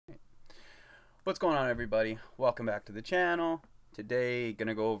What's going on, everybody? Welcome back to the channel. Today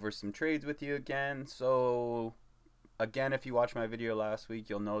gonna go over some trades with you again. So again, if you watched my video last week,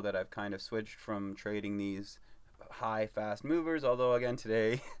 you'll know that I've kind of switched from trading these high fast movers, although again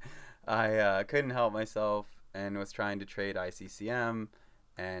today I couldn't help myself and was trying to trade ICCM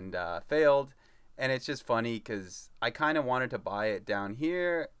and failed. And it's just funny because I kind of wanted to buy it down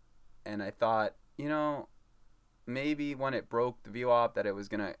here, and I thought, maybe when it broke the VWAP that it was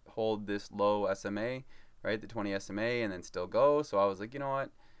gonna hold this low SMA, right, the 20 SMA, and then still go. So I was like, you know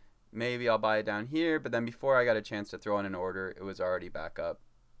what, maybe I'll buy it down here. But then before I got a chance to throw in an order, it was already back up,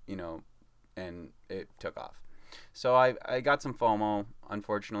 and it took off. So I got some FOMO.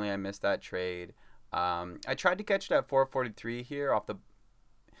 Unfortunately, I missed that trade. I tried to catch it at 443 here off the,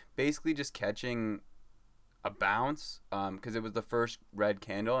 basically just catching a bounce, because it was the first red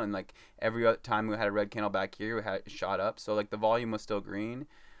candle, and like every other time we had a red candle back here, we had it shot up, so like the volume was still green,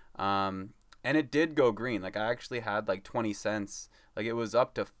 and it did go green. Like I actually had like 20 cents, like it was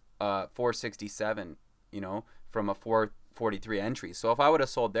up to 467, from a 443 entry. So if I would have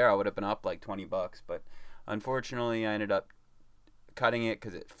sold there, I would have been up like 20 bucks. But unfortunately, I ended up cutting it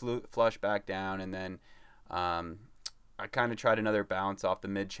because it flushed back down, and then I kind of tried another bounce off the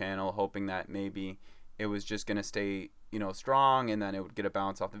mid channel, hoping that maybe it was just going to stay, strong, and then it would get a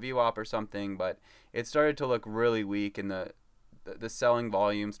bounce off the VWAP or something. But it started to look really weak, and the selling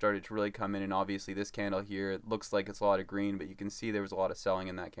volume started to really come in. And obviously this candle here, it looks like it's a lot of green, but you can see there was a lot of selling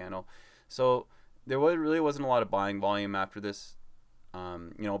in that candle. So there really wasn't a lot of buying volume after this,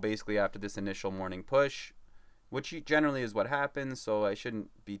 basically after this initial morning push, which generally is what happens. So I shouldn't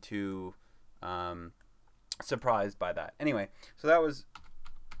be too surprised by that. Anyway, so that was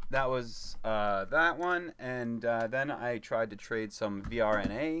that one. And then I tried to trade some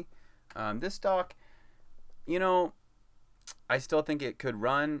VRNA. This stock, I still think it could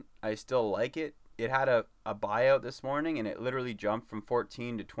run. I still like it. It had a buyout this morning, and it literally jumped from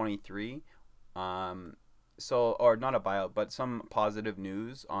 14 to 23. Or not a buyout, but some positive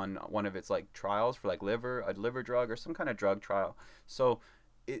news on one of its like trials for like a liver drug or some kind of drug trial. So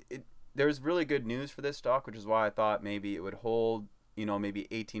there's really good news for this stock, which is why I thought maybe it would hold, maybe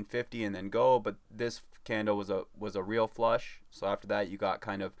 1850 and then go. But this candle was a real flush. So after that, you got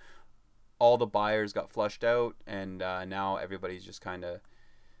kind of all the buyers got flushed out, and now everybody's just kind of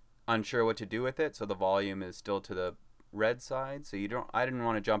unsure what to do with it. So the volume is still to the red side. So I didn't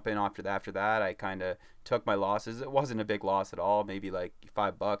want to jump in after that. I kind of took my losses. It wasn't a big loss at all, maybe like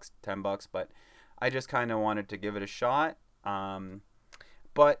 $5, $10, but I just kind of wanted to give it a shot.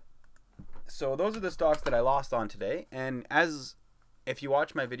 But so those are the stocks that I lost on today. And if you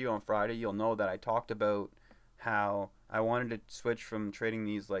watch my video on Friday, you'll know that I talked about how I wanted to switch from trading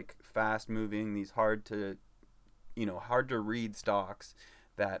these like fast moving, these hard to read stocks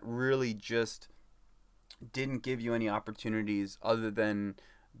that really just didn't give you any opportunities other than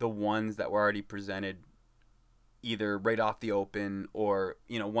the ones that were already presented either right off the open, or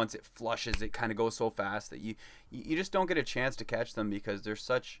once it flushes, it kind of goes so fast that you just don't get a chance to catch them because they're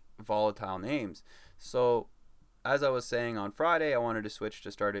such volatile names. So as I was saying on Friday, I wanted to switch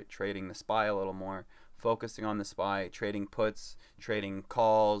to start trading the SPY a little more, focusing on the SPY, trading puts, trading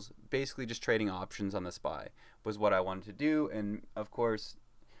calls, basically just trading options on the SPY was what I wanted to do. And of course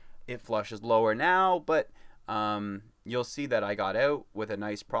it flushes lower now, but you'll see that I got out with a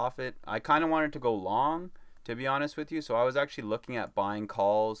nice profit. I kind of wanted to go long, to be honest with you, so I was actually looking at buying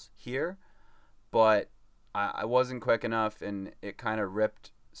calls here, but I wasn't quick enough, and it kind of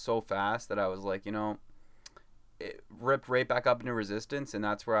ripped so fast that I was like, it ripped right back up into resistance, and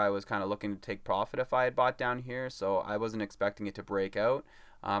that's where I was kind of looking to take profit if I had bought down here. So I wasn't expecting it to break out,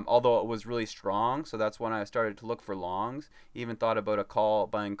 although it was really strong. So that's when I started to look for longs. Even thought about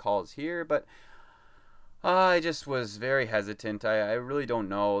buying calls here, but I just was very hesitant. I really don't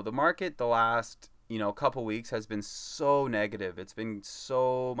know. The market the last couple weeks has been so negative. It's been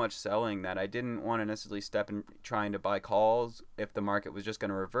so much selling that I didn't want to necessarily step in trying to buy calls if the market was just going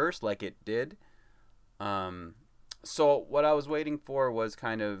to reverse like it did. So what I was waiting for was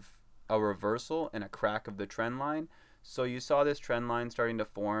kind of a reversal and a crack of the trend line. So you saw this trend line starting to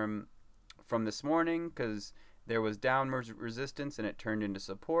form from this morning because there was downward resistance and it turned into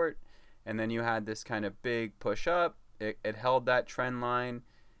support. And then you had this kind of big push up. It held that trend line.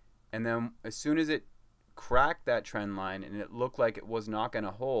 And then as soon as it cracked that trend line and it looked like it was not going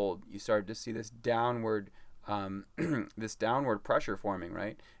to hold, you started to see this downward this downward pressure forming,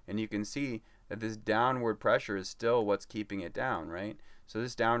 right? And you can see that this downward pressure is still what's keeping it down, right? So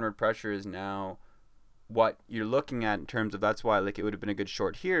this downward pressure is now what you're looking at in terms of, that's why like it would have been a good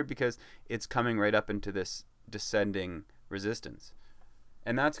short here, because it's coming right up into this descending resistance.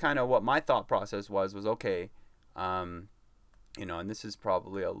 And that's kind of what my thought process was okay, you know, and this is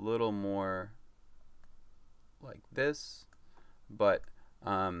probably a little more like this, but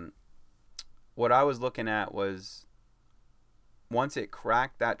what I was looking at was once it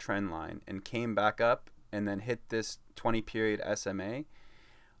cracked that trend line and came back up and then hit this 20 period SMA,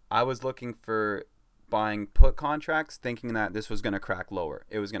 I was looking for buying put contracts thinking that this was going to crack lower.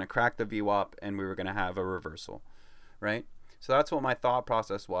 It was going to crack the VWAP and we were going to have a reversal, right? So that's what my thought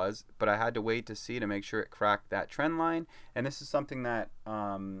process was, but I had to wait to see to make sure it cracked that trend line. And this is something that,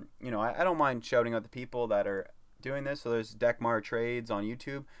 you know, I don't mind shouting out the people that are doing this. So there's Deckmar Trades on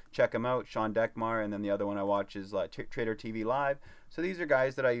YouTube. Check him out, Sean Deckmar. And then the other one I watch is Trader TV Live. So these are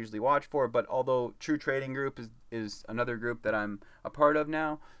guys that I usually watch for, but although True Trading Group is another group that I'm a part of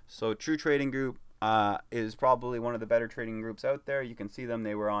now. So True Trading Group is probably one of the better trading groups out there. You can see them.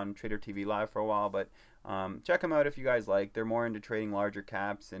 They were on Trader TV Live for a while, but check them out if you guys like. They're more into trading larger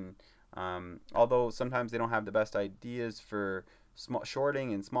caps, and although sometimes they don't have the best ideas for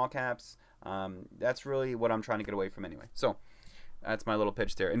shorting and small caps, that's really what I'm trying to get away from anyway. So that's my little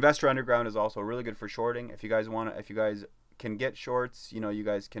pitch there. Investor Underground is also really good for shorting. If you guys want to, if you guys can get shorts, you know, you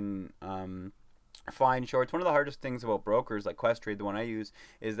guys can find shorts. One of the hardest things about brokers like Questrade, the one I use,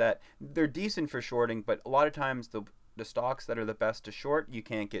 is that they're decent for shorting, but a lot of times the stocks that are the best to short, you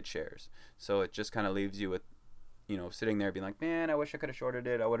can't get shares. So it just kind of leaves you with, you know, sitting there being like, man, I wish I could have shorted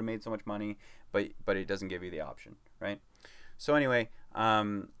it. I would have made so much money, but it doesn't give you the option, right? So anyway,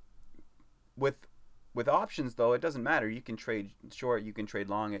 with options though, it doesn't matter. You can trade short, you can trade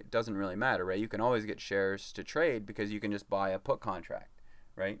long. It doesn't really matter, right? You can always get shares to trade because you can just buy a put contract,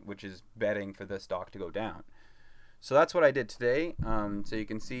 right? Which is betting for the stock to go down. So that's what I did today. So you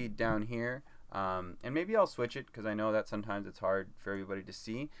can see down here. And maybe I'll switch it because I know that sometimes it's hard for everybody to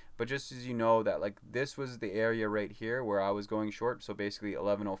see, but just as you know that like this was the area right here where I was going short, so basically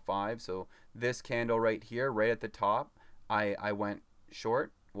 1105. So this candle right here, right at the top, I went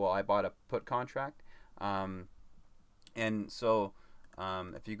short. Well, I bought a put contract. And so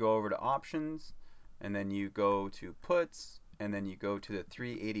if you go over to options and then you go to puts and then you go to the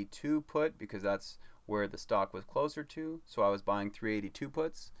 382 put because that's where the stock was closer to. So I was buying 382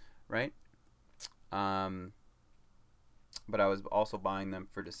 puts, right? But I was also buying them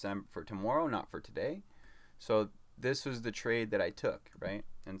for tomorrow, not for today. So this was the trade that I took, right?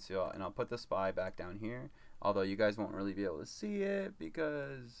 And so, and I'll put the SPY back down here, although you guys won't really be able to see it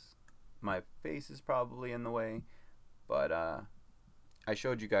because my face is probably in the way. But I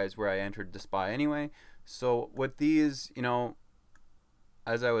showed you guys where I entered the SPY anyway. So with these, you know,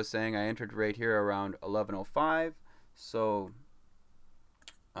 as I was saying, I entered right here around 1105. So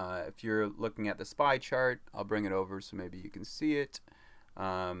if you're looking at the SPY chart, I'll bring it over so maybe you can see it.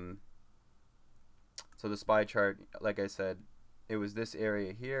 So the SPY chart, like I said, it was this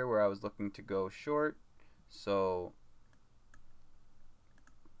area here where I was looking to go short. So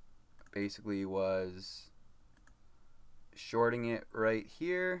basically was shorting it right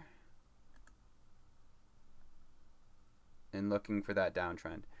here and looking for that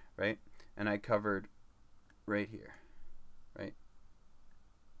downtrend, right? And I covered right here, right?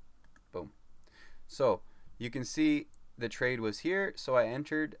 Boom. So you can see the trade was here. So I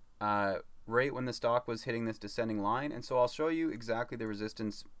entered right when the stock was hitting this descending line. And so I'll show you exactly the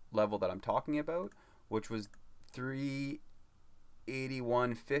resistance level that I'm talking about, which was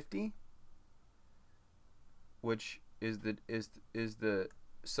 381.50, which is the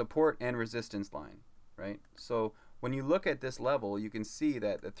support and resistance line, right? So when you look at this level, you can see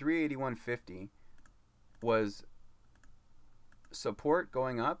that the 381.50 was support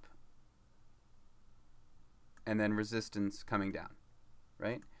going up and then resistance coming down,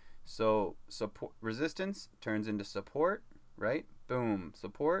 right? So support, resistance turns into support, right? Boom,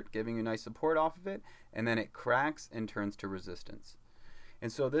 support, giving you nice support off of it, and then it cracks and turns to resistance.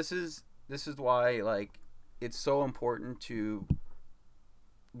 And so this is why like it's so important to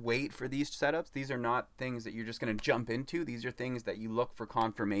wait for these setups. These are not things that you're just going to jump into. These are things that you look for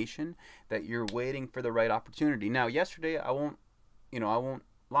confirmation that you're waiting for the right opportunity. Now, yesterday I won't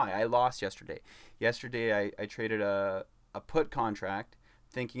lie, I lost yesterday. Yesterday I traded a put contract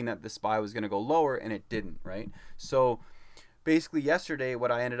thinking that the SPY was going to go lower, and it didn't, right? So basically yesterday what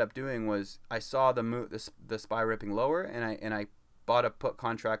I ended up doing was I saw the SPY ripping lower, and I bought a put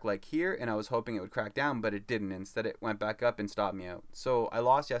contract like here, and I was hoping it would crack down, but it didn't. Instead it went back up and stopped me out. So I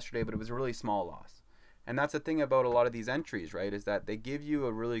lost yesterday, but it was a really small loss. And that's the thing about a lot of these entries, right, is that they give you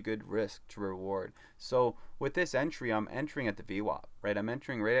a really good risk to reward. So with this entry, I'm entering at the VWAP, right? I'm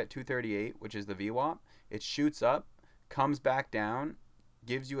entering right at 238, which is the VWAP. It shoots up, comes back down,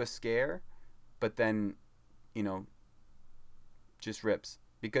 gives you a scare, but then, you know, just rips,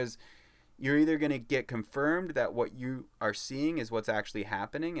 because you're either going to get confirmed that what you are seeing is what's actually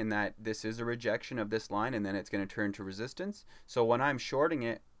happening and that this is a rejection of this line, and then it's going to turn to resistance. So when I'm shorting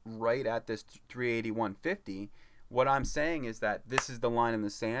it right at this 381.50, what I'm saying is that this is the line in the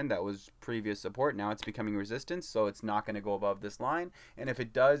sand that was previous support. Now it's becoming resistance, so it's not going to go above this line. And if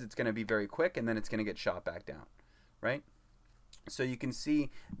it does, it's going to be very quick, and then it's going to get shot back down, right? So you can see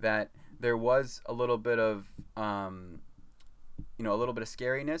that there was a little bit of, you know, a little bit of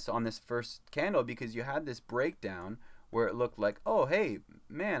scariness on this first candle, because you had this breakdown where it looked like, oh, hey,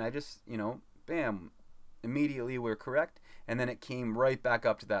 man, I just, you know, bam, immediately we're correct. And then it came right back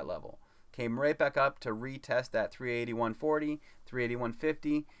up to that level. Came right back up to retest that 381.40,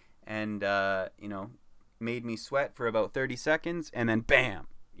 381.50, and, you know, made me sweat for about 30 seconds. And then, bam,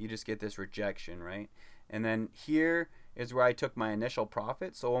 you just get this rejection, right? And then here is where I took my initial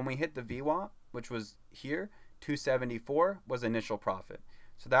profit. So when we hit the VWAP, which was here, 274 was initial profit.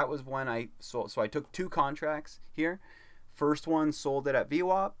 So that was when I sold. So I took 2 contracts here. First one, sold it at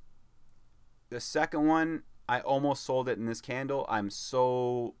VWAP. The second one, I almost sold it in this candle. I'm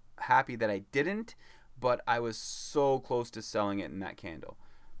so happy that I didn't, but I was so close to selling it in that candle.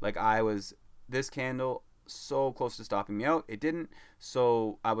 Like, I was, this candle, so close to stopping me out. It didn't.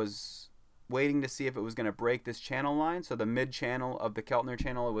 So I was waiting to see if it was going to break this channel line. So the mid channel of the Keltner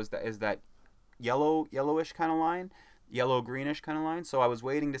channel is that yellowish kind of line, yellow greenish kind of line. So I was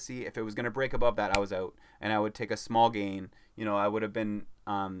waiting to see if it was going to break above that. I was out, and I would take a small gain. You know, I would have been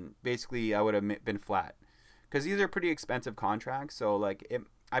basically, I would have been flat, because these are pretty expensive contracts. So like,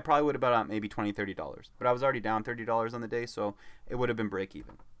 I probably would have been out maybe $20-$30, but I was already down $30 on the day, so it would have been break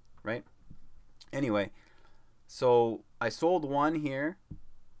even, right? Anyway, so I sold one here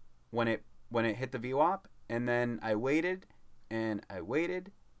when it hit the VWAP, and then I waited and I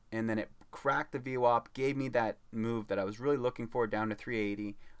waited, and then it cracked the VWAP, gave me that move that I was really looking for down to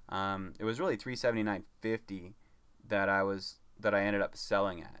 380. It was really 379.50 that I ended up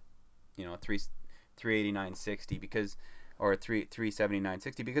selling at, you know, 389.60, because, or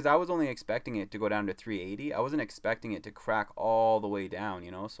 379.60, because I was only expecting it to go down to 380. I wasn't expecting it to crack all the way down,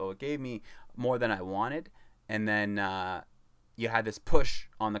 you know. So it gave me more than I wanted, and then you had this push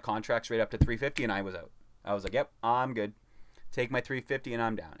on the contracts right up to 350, and I was out. I was like, yep, I'm good. Take my 350 and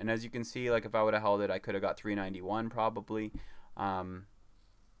I'm down. And as you can see, like, if I would have held it, I could have got 391 probably. But,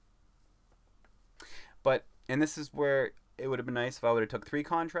 and this is where it would have been nice if I would have took 3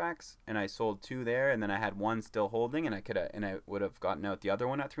 contracts and I sold 2 there, and then I had 1 still holding, and I would have gotten out the other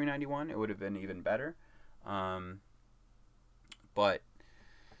one at 391. It would have been even better. But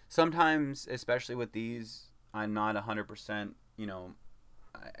sometimes, especially with these, I'm not 100%, you know,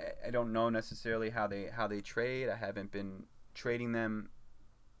 I don't know necessarily how they trade. I haven't been trading them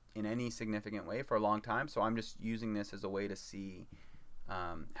in any significant way for a long time, so I'm just using this as a way to see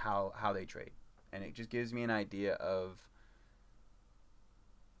how they trade, and it just gives me an idea of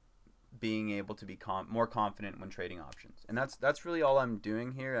being able to be more confident when trading options. And that's really all I'm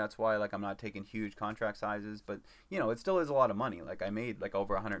doing here. That's why, like, I'm not taking huge contract sizes, but you know, it still is a lot of money. Like, I made like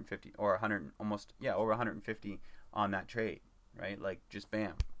over 150 or 100, almost, yeah, over 150 on that trade, right? Like, just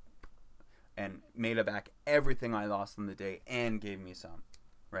bam, and made it back everything I lost on the day and gave me some,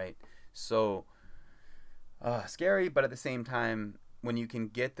 right? So scary, but at the same time, when you can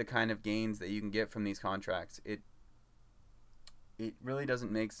get the kind of gains that you can get from these contracts, it really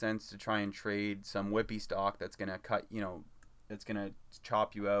doesn't make sense to try and trade some whippy stock that's gonna cut, you know, that's gonna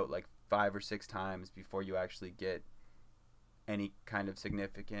chop you out like 5 or 6 times before you actually get any kind of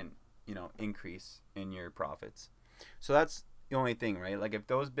significant, you know, increase in your profits. So that's the only thing, right? Like, if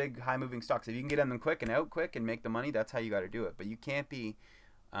those big high moving stocks, if you can get on them quick and out quick and make the money, that's how you got to do it. But you can't be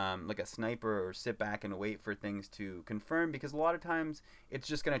like a sniper or sit back and wait for things to confirm, because a lot of times it's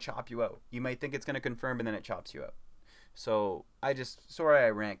just going to chop you out. You might think it's going to confirm, and then it chops you out. So sorry I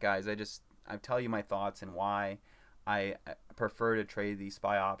rant, guys. I tell you my thoughts and why I prefer to trade these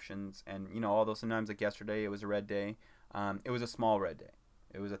SPY options. And, you know, although sometimes, like yesterday, it was a red day, it was a small red day.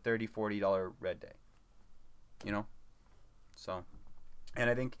 It was a $30-$40 red day, you know. So, and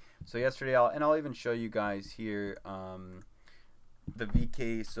I think, so yesterday, I'll even show you guys here the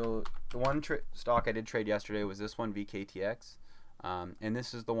VK. So the one stock I did trade yesterday was this one, VKTX, and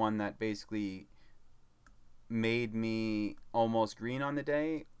this is the one that basically made me almost green on the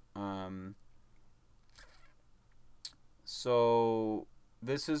day. So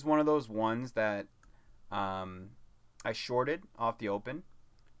this is one of those ones that I shorted off the open,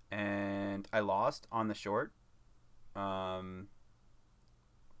 and I lost on the short. I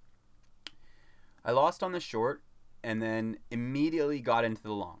lost on the short and then immediately got into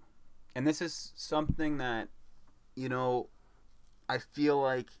the long. And this is something that, you know, I feel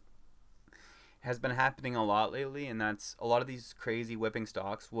like has been happening a lot lately, and that's a lot of these crazy whipping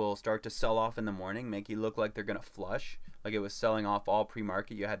stocks will start to sell off in the morning, make you look like they're gonna flush, like it was selling off all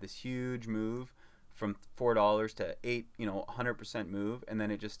pre-market. You had this huge move from $4 to 8, 100% move, and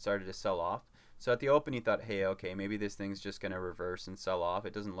then it just started to sell off. So at the open, you thought, hey, okay, maybe this thing's just gonna reverse and sell off.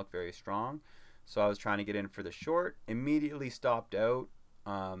 It doesn't look very strong, so I was trying to get in for the short. Immediately stopped out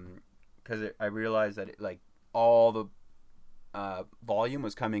because I realized that all the volume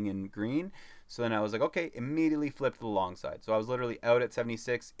was coming in green. So then I was like, okay, immediately flipped to the long side. So I was literally out at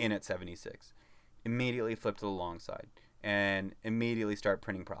 76, in at 76. Immediately flipped to the long side and immediately start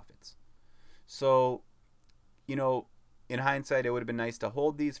printing profits. So, in hindsight, it would have been nice to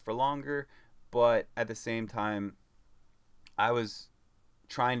hold these for longer, but at the same time, I was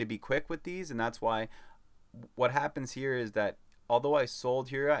trying to be quick with these, and that's why what happens here is that although I sold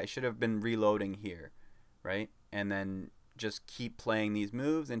here, I should have been reloading here, right? And then just keep playing these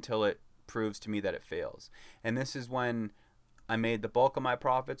moves until it proves to me that it fails. And this is when I made the bulk of my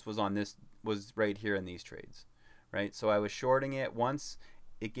profits was right here in these trades, right? So I was shorting it once.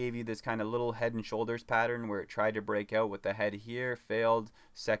 It gave you this kind of little head and shoulders pattern where it tried to break out with the head here, failed,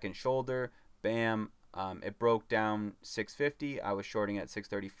 second shoulder, bam, it broke down 650. I was shorting at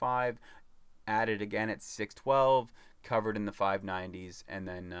 635, added again at 612, covered in the 590s, and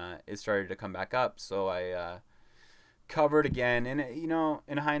then it started to come back up. So I covered again, and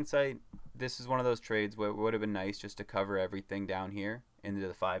in hindsight, this is one of those trades where it would have been nice just to cover everything down here into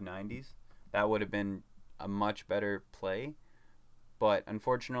the 590s. That would have been a much better play, but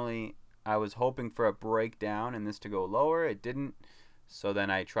unfortunately I was hoping for a breakdown and this to go lower. It didn't, so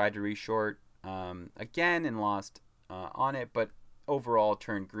then I tried to reshort again and lost on it, but overall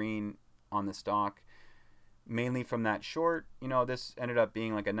turned green on the stock, mainly from that short. This ended up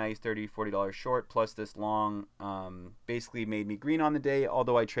being like a nice $30-40 short, plus this long basically made me green on the day,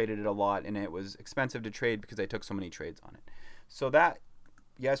 although I traded it a lot and it was expensive to trade because I took so many trades on it. So that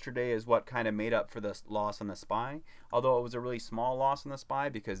yesterday is what kind of made up for the loss on the SPY, although it was a really small loss on the SPY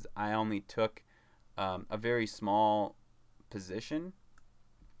because I only took a very small position,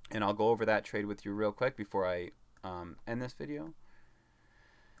 and I'll go over that trade with you real quick before I end this video.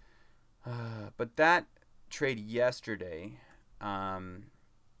 But that trade yesterday, and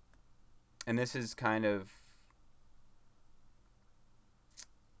this is kind of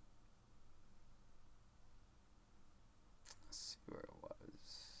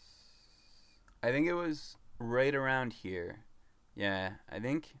I think it was right around here. Yeah, I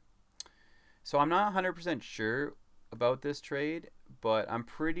think. So I'm not 100% sure about this trade, but I'm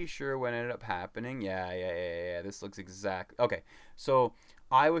pretty sure what ended up happening. Yeah. This looks exact. Okay, so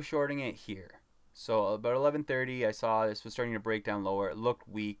I was shorting it here. So about 11:30, I saw this was starting to break down lower. It looked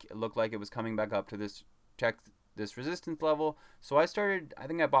weak. It looked like it was coming back up to this resistance level. So I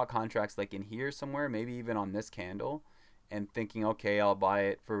think I bought contracts like in here somewhere, maybe even on this candle, and thinking, okay, I'll buy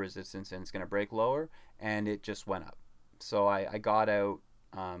it for resistance and it's going to break lower, and it just went up. So I got out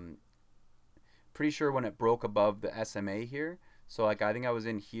pretty sure when it broke above the SMA here. So I think I was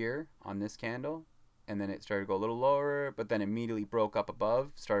in here on this candle, and then it started to go a little lower, but then immediately broke up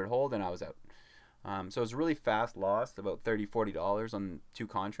above, started hold, and I was out. So it was a really fast loss, about $30-40 on 2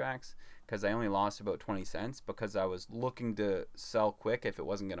 contracts, because I only lost about 20 cents because I was looking to sell quick if it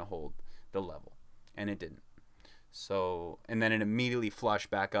wasn't going to hold the level, and it didn't. So, and then it immediately flushed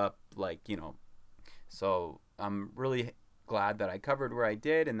back up, so I'm really glad that I covered where I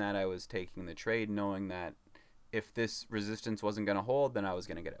did and that I was taking the trade knowing that if this resistance wasn't going to hold, then I was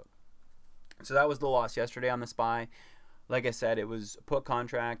going to get out. So that was the loss yesterday on the SPY. Like I said, it was a put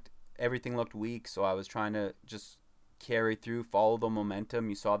contract. Everything looked weak, so I was trying to just carry through, follow the momentum.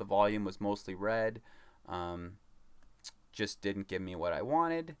 You saw the volume was mostly red. Just didn't give me what I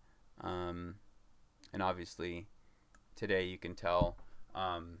wanted. And obviously today you can tell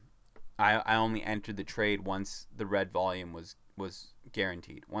I only entered the trade once the red volume was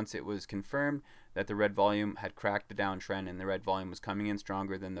guaranteed. Once it was confirmed that the red volume had cracked the downtrend and the red volume was coming in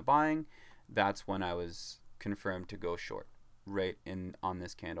stronger than the buying, that's when I was confirmed to go short, right in on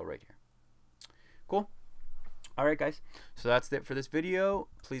this candle right here. Cool. Alright guys, so that's it for this video.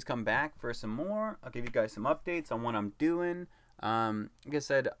 Please come back for some more. I'll give you guys some updates on what I'm doing. Like I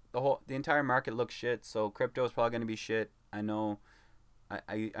said, the entire market looks shit, so crypto is probably going to be shit. I know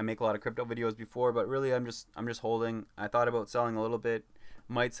I make a lot of crypto videos before, but really I'm just holding. I thought about selling a little bit,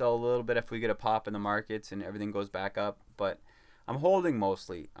 might sell a little bit if we get a pop in the markets and everything goes back up, but I'm holding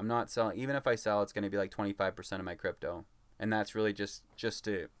mostly. I'm not selling. Even if I sell, it's going to be like 25% of my crypto, and that's really just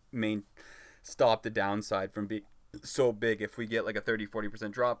to stop the downside from being so big. If we get like a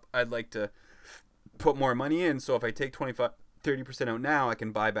 30-40% drop, I'd like to put more money in. So if I take 25% 30% out now, I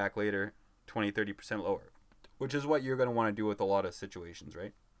can buy back later 20-30% lower, which is what you're going to want to do with a lot of situations,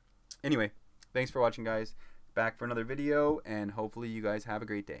 right? Anyway, thanks for watching, guys. Back for another video, and hopefully you guys have a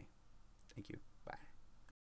great day. Thank you.